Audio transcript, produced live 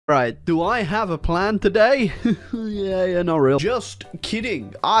Right, do I have a plan today? yeah, not real. Just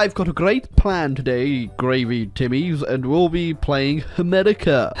kidding. I've got a great plan today, Gravy Timmies, and we'll be playing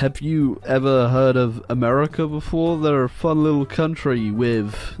America. Have you ever heard of America before? They're a fun little country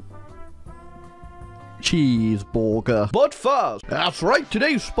with cheeseburger. But first, that's right,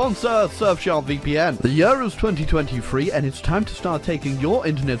 today's sponsor, Surfshark VPN. The year is 2023 and it's time to start taking your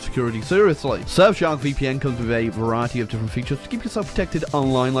internet security seriously. Surfshark VPN comes with a variety of different features to keep yourself protected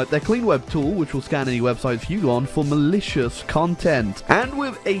online, like their Clean Web tool, which will scan any websites you go on for malicious content. And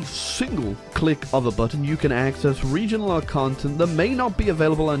with a single click of a button, you can access regional content that may not be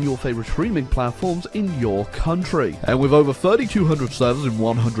available on your favorite streaming platforms in your country. And with over 3,200 servers in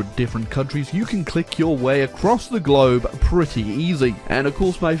 100 different countries, you can click your way across the globe pretty easy. And of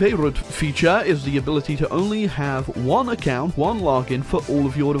course, my favorite feature is the ability to only have one account, one login for all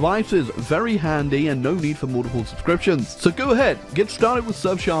of your devices. Very handy and no need for multiple subscriptions. So go ahead, get started with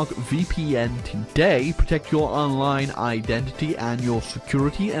Surfshark VPN today. Protect your online identity and your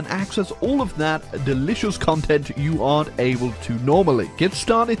security and access all of that delicious content you aren't able to normally. Get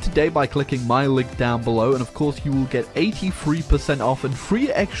started today by clicking my link down below, and of course you will get 83% off and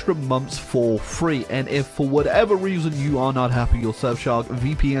 3 extra months for free. And if for whatever reason you are not happy with your Surfshark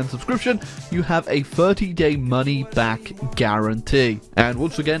VPN subscription, you have a 30-day money-back guarantee. And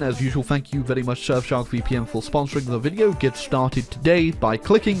once again, as usual, thank you very much Surfshark VPN for sponsoring the video. Get started today by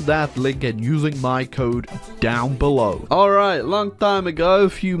clicking that link and using my code down below. Alright, long time ago, a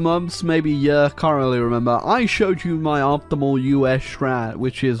few months, maybe a year, can't really remember, I showed you my optimal US strat,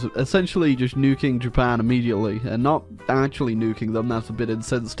 which is essentially just nuking Japan immediately, and not actually nuking them. That's a bit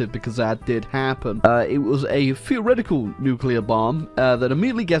insensitive because that did happen. It was a theoretical nuclear bomb that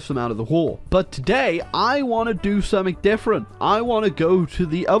immediately gets them out of the war. But today, I want to do something different. I want to go to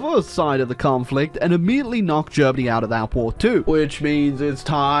the other side of the conflict and immediately knock Germany out of that war too. Which means it's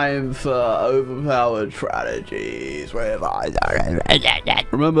time for overpowered strategies.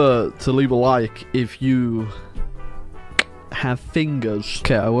 Remember to leave a like if you have fingers.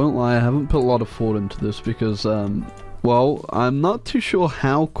 Okay, I won't lie, I haven't put a lot of thought into this because, well, I'm not too sure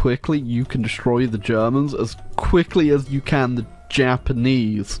how quickly you can destroy the Germans as quickly as you can the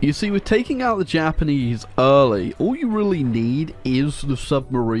Japanese. You see, with taking out the Japanese early, all you really need is the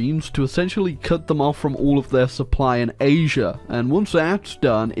submarines to essentially cut them off from all of their supply in Asia. And once that's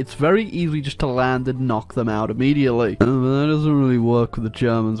done, it's very easy just to land and knock them out immediately. But that doesn't really work with the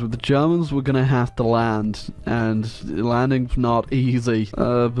Germans. With the Germans, we're gonna have to land, and landing's not easy.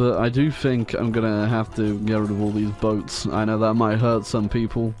 But I do think I'm gonna have to get rid of all these boats. I know that might hurt some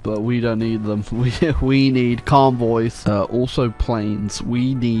people, but we don't need them. We need convoys. Also planes.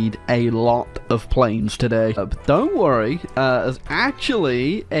 We need a lot of planes today. But don't worry, there's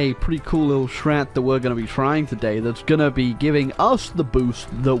actually a pretty cool little strat that we're going to be trying today that's going to be giving us the boost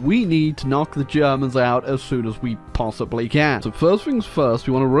that we need to knock the Germans out as soon as we possibly can. So first things first,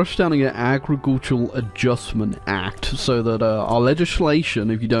 we want to rush down and get Agricultural Adjustment Act so that our legislation,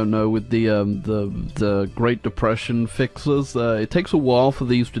 if you don't know, with the Great Depression fixes, it takes a while for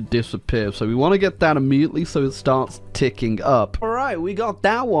these to disappear. So we want to get that immediately so it starts ticking up. Alright, we got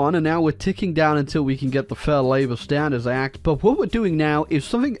that one, and now we're ticking down until we can get the Fair Labor Standards Act. But what we're doing now is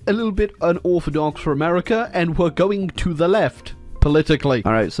something a little bit unorthodox for America, and we're going to the left. Politically.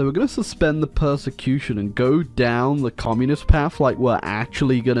 Alright, so we're going to suspend the persecution and go down the communist path like we're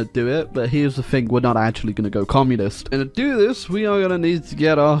actually going to do it. But here's the thing, we're not actually going to go communist. And to do this, we are going to need to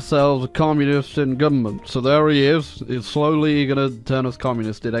get ourselves a communist in government. So there he is. It's slowly going to turn us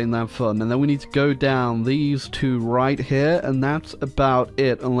communist. It ain't that fun. And then we need to go down these two right here. And that's about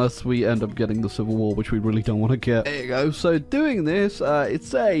it, unless we end up getting the Civil War, which we really don't want to get. There you go. So doing this, it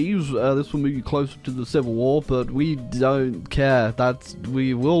says this will move you closer to the Civil War, but we don't care.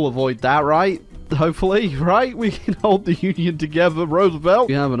 We will avoid that, right? Hopefully, right? We can hold the Union together, Roosevelt.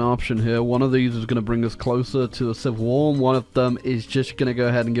 We have an option here. One of these is going to bring us closer to a Civil War, and one of them is just going to go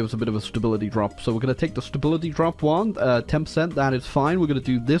ahead and give us a bit of a stability drop. So we're going to take the stability drop one, 10%, that is fine. We're going to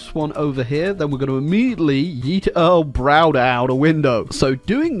do this one over here, then we're going to immediately yeet Earl Browder out a window. So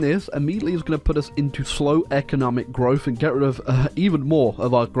doing this immediately is going to put us into slow economic growth and get rid of even more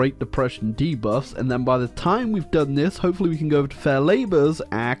of our Great Depression debuffs, and then by the time we've done this, hopefully we can go over to Fair Labor's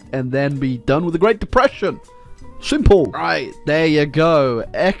Act and then be done with the Great Depression. Simple. Right, there you go.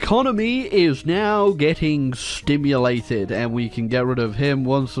 Economy is now getting stimulated, and we can get rid of him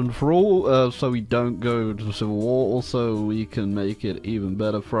once and for all, so we don't go to civil war. Also, we can make it even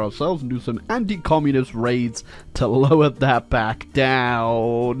better for ourselves and do some anti-communist raids to lower that back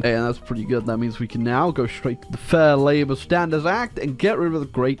down. And that's pretty good. That means we can now go straight to the Fair Labor Standards Act and get rid of the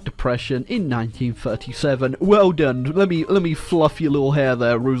Great Depression in 1937. Well done. Let me fluff your little hair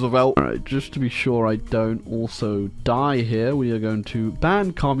there, Roosevelt. Alright, just to be sure I don't also die here, we are going to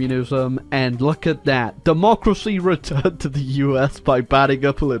ban communism, and look at that. Democracy returned to the US by banning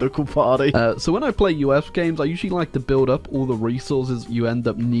a political party. So when I play US games, I usually like to build up all the resources you end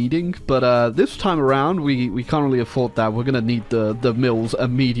up needing, but this time around, we can't really afford that. We're gonna need the mills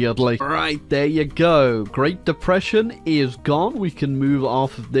immediately. Right, there you go. Great Depression is gone. We can move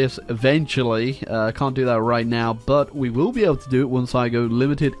off of this eventually. Can't do that right now, but we will be able to do it once I go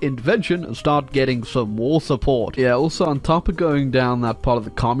limited intervention and start getting some war support. Yeah, also on top of going down that part of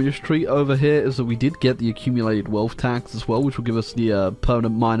the communist tree over here is that we did get the accumulated wealth tax as well, which will give us the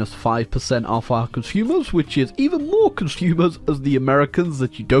permanent minus 5% off our consumers, which is even more consumers as the Americans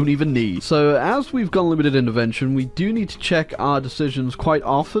that you don't even need. So as we've gone limited intervention, we do need to check our decisions quite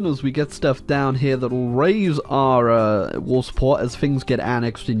often as we get stuff down here that will raise our war support as things get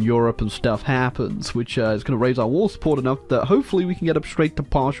annexed in Europe and stuff happens, which is going to raise our war support enough that hopefully we can get up straight to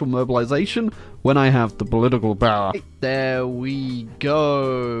partial mobilization when I have the political power. There we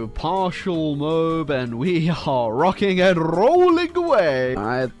go. Partial mob, and we are rocking and rolling away.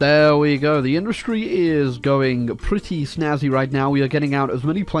 Alright, there we go. The industry is going pretty snazzy right now. We are getting out as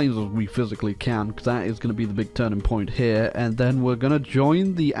many planes as we physically can, because that is going to be the big turning point here. And then we're going to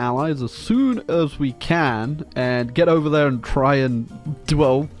join the Allies as soon as we can and get over there and try and,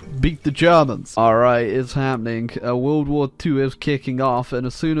 well, beat the Germans. Alright, it's happening. World War II is kicking off, and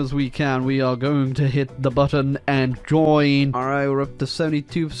as soon as we can, we are going to hit the button and join. Alright, we're up to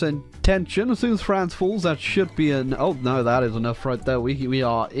 72% tension. As soon as France falls, that should be an... Oh, no, that is enough right there. We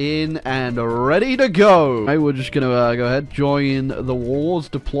are in and ready to go. Alright, we're just gonna go ahead, join the wars,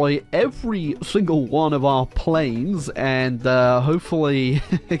 deploy every single one of our planes, and hopefully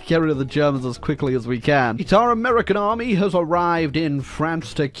get rid of the Germans as quickly as we can. Our American army has arrived in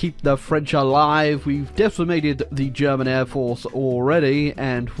France to keep the French alive. We've decimated the German Air Force already,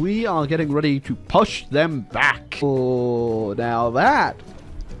 and we are getting ready to push them back. Oh, now that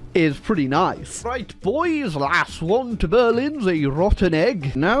is pretty nice. Right, boys, last one to Berlin's a rotten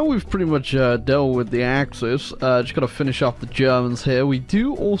egg. Now we've pretty much dealt with the Axis. Just gotta finish off the Germans here. We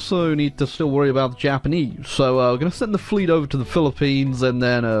do also need to still worry about the Japanese. So we're gonna send the fleet over to the Philippines, and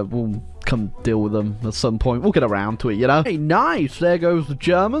then we'll come deal with them at some point. We'll get around to it, you know? Hey, nice! There goes the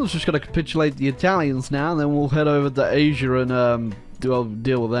Germans. Just gotta capitulate the Italians now, and then we'll head over to Asia and I'll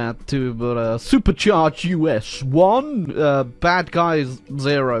deal with that too. But supercharged US 1, bad guys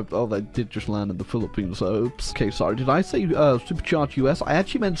 0. Oh, they did just land in the Philippines, so oops. Okay, sorry, did I say supercharged US? I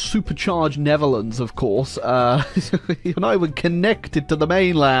actually meant supercharged Netherlands, of course. You're not even connected to the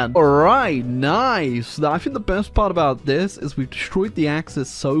mainland. Alright, nice. I think the best part about this is we've destroyed the Axis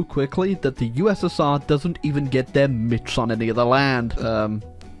so quickly that the USSR doesn't even get their mitts on any of the land.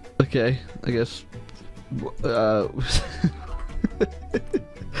 Okay, I guess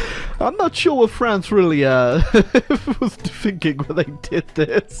I'm not sure what France really was thinking when they did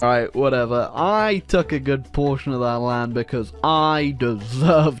this. Alright, whatever. I took a good portion of that land because I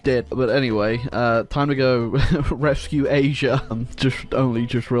deserved it. But anyway, time to go rescue Asia.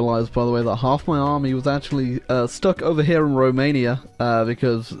 Just realized, by the way, that half my army was actually stuck over here in Romania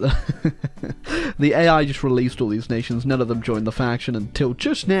because the AI just released all these nations. None of them joined the faction until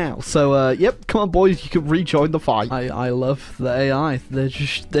just now. So, yep, come on, boys, you can rejoin the fight. I love the AI. They're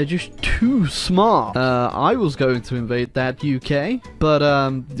just too smart. I was going to invade that UK, but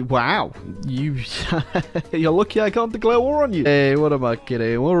wow, you're lucky I can't declare war on you. Hey, what am I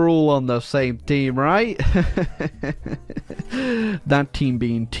kidding? We're all on the same team, right? That team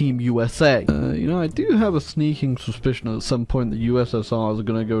being Team USA. You know, I do have a sneaking suspicion that at some point the USSR is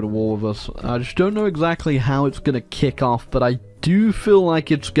going to go to war with us. I just don't know exactly how it's going to kick off, but I do feel like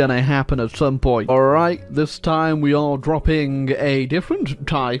it's gonna happen at some point. Alright, this time we are dropping a different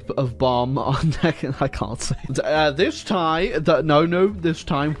type of bomb on... I can't say it. This time... this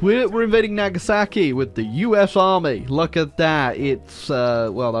time we're invading Nagasaki with the US Army. Look at that. It's,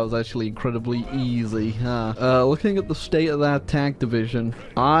 well, that was actually incredibly easy. Looking at the state of that tank division,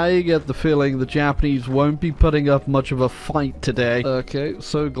 I get the feeling the Japanese won't be putting up much of a fight today. Okay,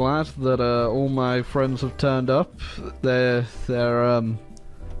 so glad that all my friends have turned up. They're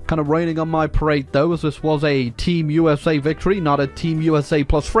kind of raining on my parade, though, as this was a Team USA victory, not a Team USA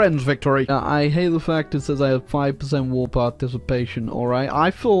plus friends victory. I hate the fact it says I have 5% war participation, alright?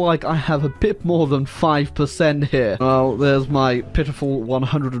 I feel like I have a bit more than 5% here. Well, there's my pitiful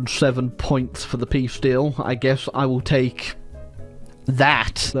 107 points for the peace deal. I guess I will take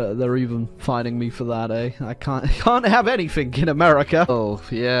that. They're even fighting me for that, eh? I can't have anything in America. Oh,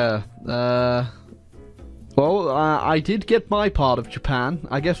 yeah. Well, I did get my part of Japan.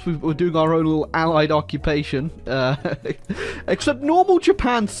 I guess we're doing our own little allied occupation. Except normal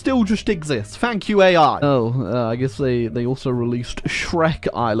Japan still just exists. Thank you, AI. Oh, I guess they also released Shrek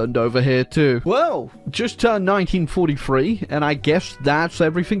Island over here, too. Well, just turned 1943, and I guess that's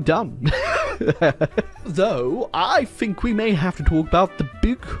everything done. Though, I think we may have to talk about the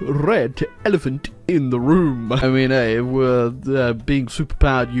big red elephant in the room. I mean, hey, we're being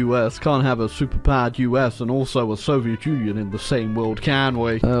superpowered US, can't have a superpowered US and also a Soviet Union in the same world, can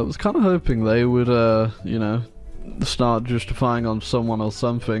we? I was kind of hoping they would, you know, start justifying on someone or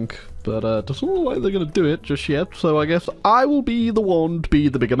something. But it doesn't look like they're going to do it just yet, so I guess I will be the one to be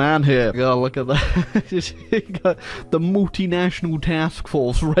the bigger man here. Oh, look at that. Got the multinational task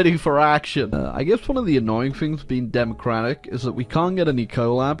force ready for action. I guess one of the annoying things being democratic is that we can't get any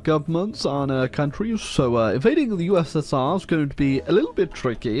collab governments on countries, so invading the USSR is going to be a little bit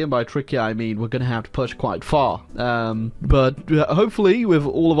tricky, and by tricky I mean we're going to have to push quite far. But hopefully with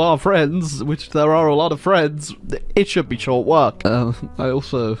all of our friends, which there are a lot of friends, it should be short work. I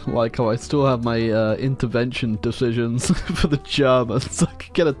also like how I still have my intervention decisions for the Germans. I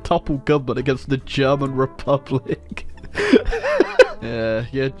could get a topple government against the German Republic. Yeah,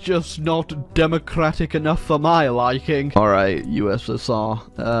 you're just not democratic enough for my liking. Alright,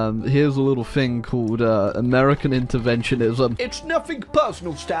 USSR. Here's a little thing called American interventionism. It's nothing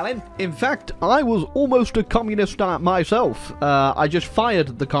personal, Stalin. In fact, I was almost a communist myself. I just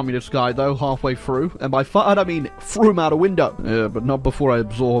fired the communist guy, though, halfway through. And by fired, I mean threw him out a window. Yeah, but not before I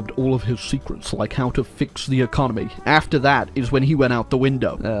absorbed all of his secrets, like how to fix the economy. After that is when he went out the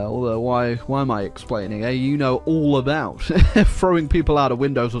window. Although, why am I explaining? You know all about throwing people out of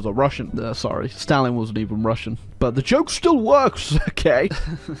windows as a Russian. Sorry, Stalin wasn't even Russian. But the joke still works, okay?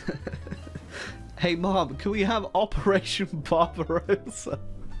 Hey, Mom, can we have Operation Barbarossa?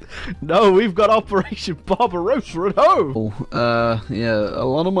 No, we've got Operation Barbarossa at home! Yeah, a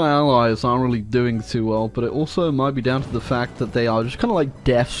lot of my allies aren't really doing too well, but it also might be down to the fact that they are just kind of like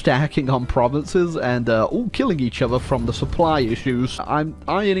death stacking on provinces and all killing each other from the supply issues. I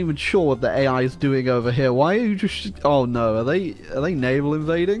ain't even sure what the AI is doing over here. Why are you just... Oh no, are they naval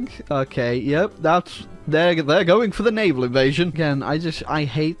invading? Okay, yep, that's... They're going for the naval invasion. Again, I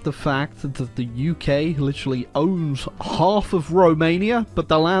hate the fact that the UK literally owns half of Romania, but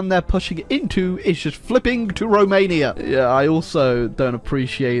the land they're pushing into is just flipping to Romania. Yeah, I also don't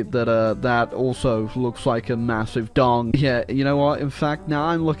appreciate that that also looks like a massive dong. Yeah, you know what? In fact, now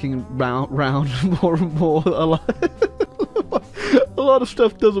I'm looking round more and more a lot of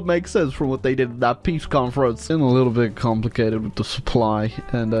stuff doesn't make sense from what they did in that peace conference. It's a little bit complicated with the supply,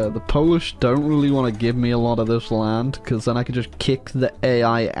 and the Polish don't really want to give me a lot of this land, because then I can just kick the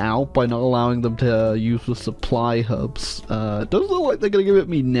AI out by not allowing them to use the supply hubs. It doesn't look like they're going to give it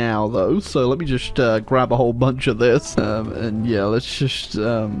me now, though, so let me just grab a whole bunch of this. And yeah, let's just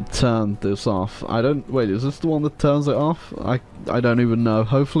turn this off. Wait, is this the one that turns it off? I don't even know.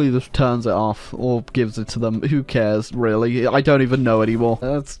 Hopefully this turns it off, or gives it to them. Who cares, really? I don't even know anymore.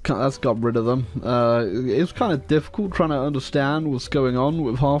 That's got rid of them. It's kind of difficult trying to understand what's going on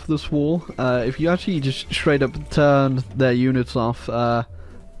with half this war. If you actually just straight up turn their units off,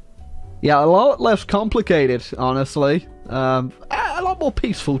 yeah, a lot less complicated, honestly. A lot more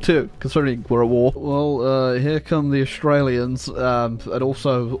peaceful too, considering we're at war. Well, here come the Australians, and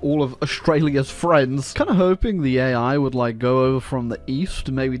also all of Australia's friends. Kind of hoping the AI would like go over from the east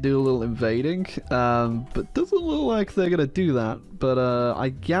and maybe do a little invading, but doesn't look like they're gonna do that. But I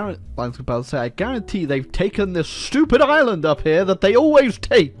guarantee they've taken this stupid island up here that they always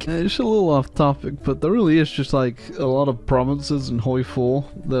take. It's a little off topic, but there really is just like a lot of provinces in Hoi 4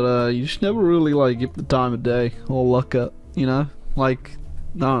 that you just never really like give the time of day or look at, you know? Like,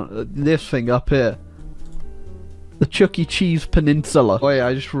 no, this thing up here. The Chuck E. Cheese Peninsula. Wait,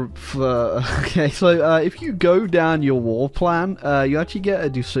 I just... okay, so if you go down your war plan, you actually get a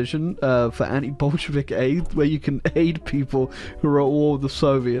decision for anti-Bolshevik aid, where you can aid people who are at war with the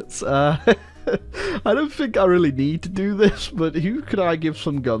Soviets. I don't think I really need to do this, but who could I give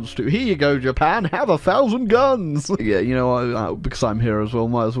some guns to? Here you go, Japan, have 1,000 guns! Yeah, you know what, because I'm here as well,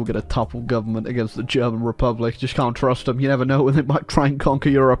 might as well get a topple government against the German Republic. Just can't trust them, you never know when they might try and conquer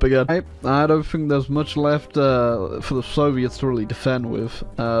Europe again. I don't think there's much left for the Soviets to really defend with,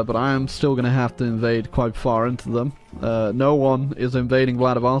 but I am still going to have to invade quite far into them. No one is invading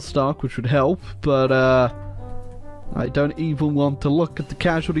Vladivostok, which would help, but I don't even want to look at the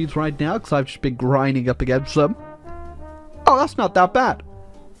casualties right now because I've just been grinding up against them. Oh, that's not that bad.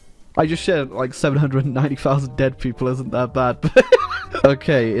 I just said like 790,000 dead people isn't that bad.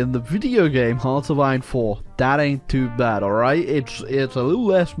 Okay, in the video game Hearts of Iron 4, that ain't too bad, alright? It's a little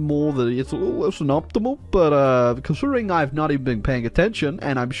less than optimal, but considering I've not even been paying attention,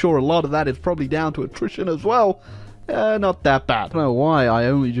 and I'm sure a lot of that is probably down to attrition as well, not that bad. I don't know why I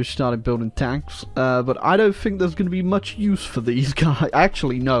only just started building tanks, but I don't think there's going to be much use for these guys.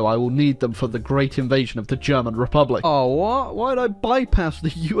 Actually, no, I will need them for the great invasion of the German Republic. Oh, what? Why'd I bypass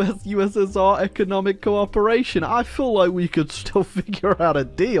the US-USSR economic cooperation? I feel like we could still figure out a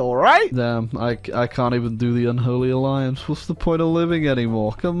deal, right? Damn, I can't even do the Unholy Alliance. What's the point of living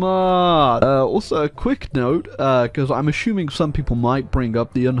anymore? Come on! Also, a quick note, because I'm assuming some people might bring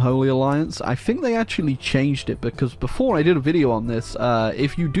up the Unholy Alliance. I think they actually changed it, because before I did a video on this,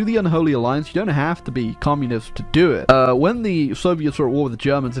 if you do the Unholy Alliance, you don't have to be communist to do it. When the Soviets are at war with the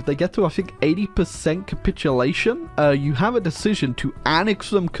Germans, if they get to, I think, 80% capitulation, you have a decision to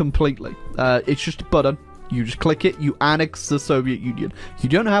annex them completely. It's just a button. You just click it, you annex the Soviet Union. You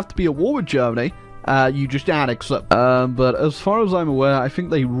don't have to be at war with Germany. You just annex them. But as far as I'm aware, I think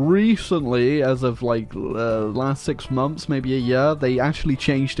they recently, as of like last 6 months, maybe a year, they actually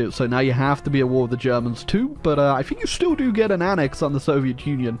changed it. So now you have to be at war with the Germans too. But I think you still do get an annex on the Soviet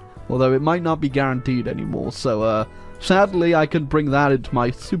Union, although it might not be guaranteed anymore. So sadly, I can bring that into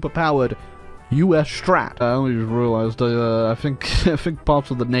my superpowered US strat. I only just realized I think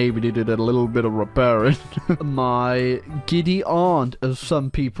parts of the Navy needed a little bit of repairing. My giddy aunt, as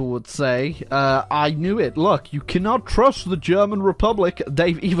some people would say. I knew it. Look, you cannot trust the German Republic.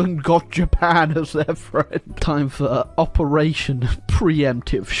 They've even got Japan as their friend. Time for Operation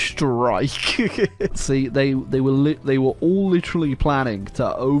Preemptive Strike. See, they were all literally planning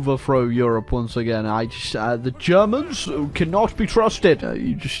to overthrow Europe once again. The Germans cannot be trusted.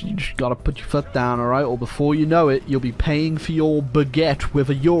 You just gotta put your foot down, alright? Or before you know it, you'll be paying for your baguette with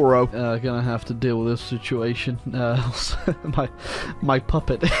a euro. Gonna have to deal with this situation. My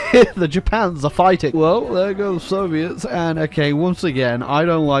puppet. The Japans are fighting. Well, there go the Soviets. And okay, once again, I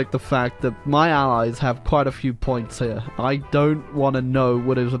don't like the fact that my allies have quite a few points here. I don't want to know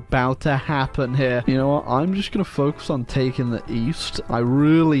what is about to happen here. You know what? I'm just gonna focus on taking the East. I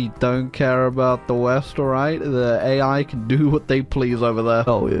really don't care about the West, alright? The AI can do what they please over there.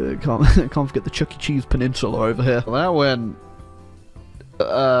 Oh yeah, can't forget the Chuck E. Cheese Peninsula over here. Well, that went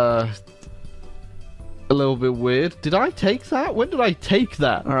a little bit weird. Did I take that? When did I take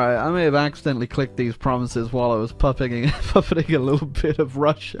that? Alright, I may have accidentally clicked these promises while I was puppeting a little bit of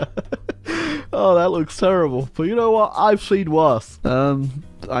Russia. Oh, that looks terrible. But you know what? I've seen worse.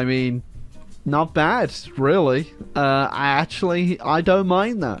 I mean, not bad, really. I don't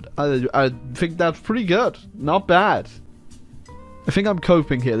mind that. I think that's pretty good. Not bad. I think I'm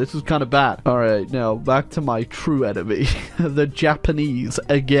coping here. This is kind of bad. Alright, now back to my true enemy. The Japanese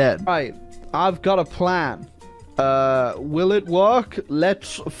again. Right, I've got a plan. Will it work?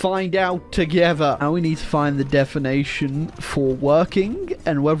 Let's find out together. Now we need to find the definition for working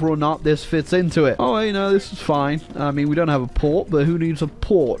and whether or not this fits into it. Oh, you know, this is fine. I mean, we don't have a port, but who needs a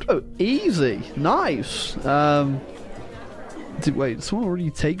port? Oh, easy. Nice. Wait, did someone already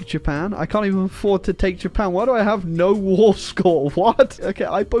take Japan? I can't even afford to take Japan. Why do I have no war score? What? Okay,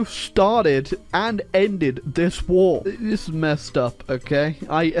 I both started and ended this war. This is messed up, okay?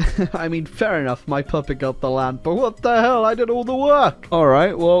 I mean, fair enough, my puppet got the land, but what the hell? I did all the work.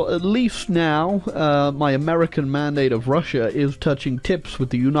 Alright, well, at least now, my American mandate of Russia is touching tips with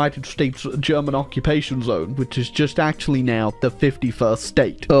the United States German occupation zone, which is just actually now the 51st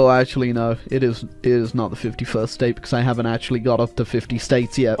state. Oh, actually, no, it is not the 51st state because I haven't actually got up to 50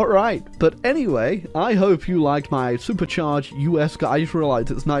 states yet. Alright, but anyway, I hope you liked my supercharged US guy. I just realized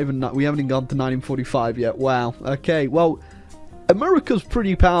we haven't even gone to 1945 yet. Wow. Okay, well, America's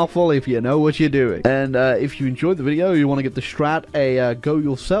pretty powerful if you know what you're doing. And if you enjoyed the video, you want to give the strat a go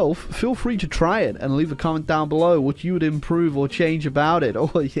yourself, feel free to try it and leave a comment down below what you would improve or change about it.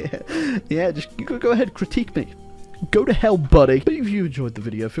 Oh yeah, just go ahead, critique me. Go to hell, buddy. But if you enjoyed the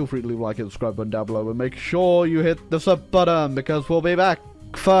video, feel free to leave a like and subscribe button down below, and make sure you hit the sub button because we'll be back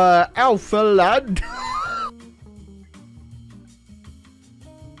for Alpha Land.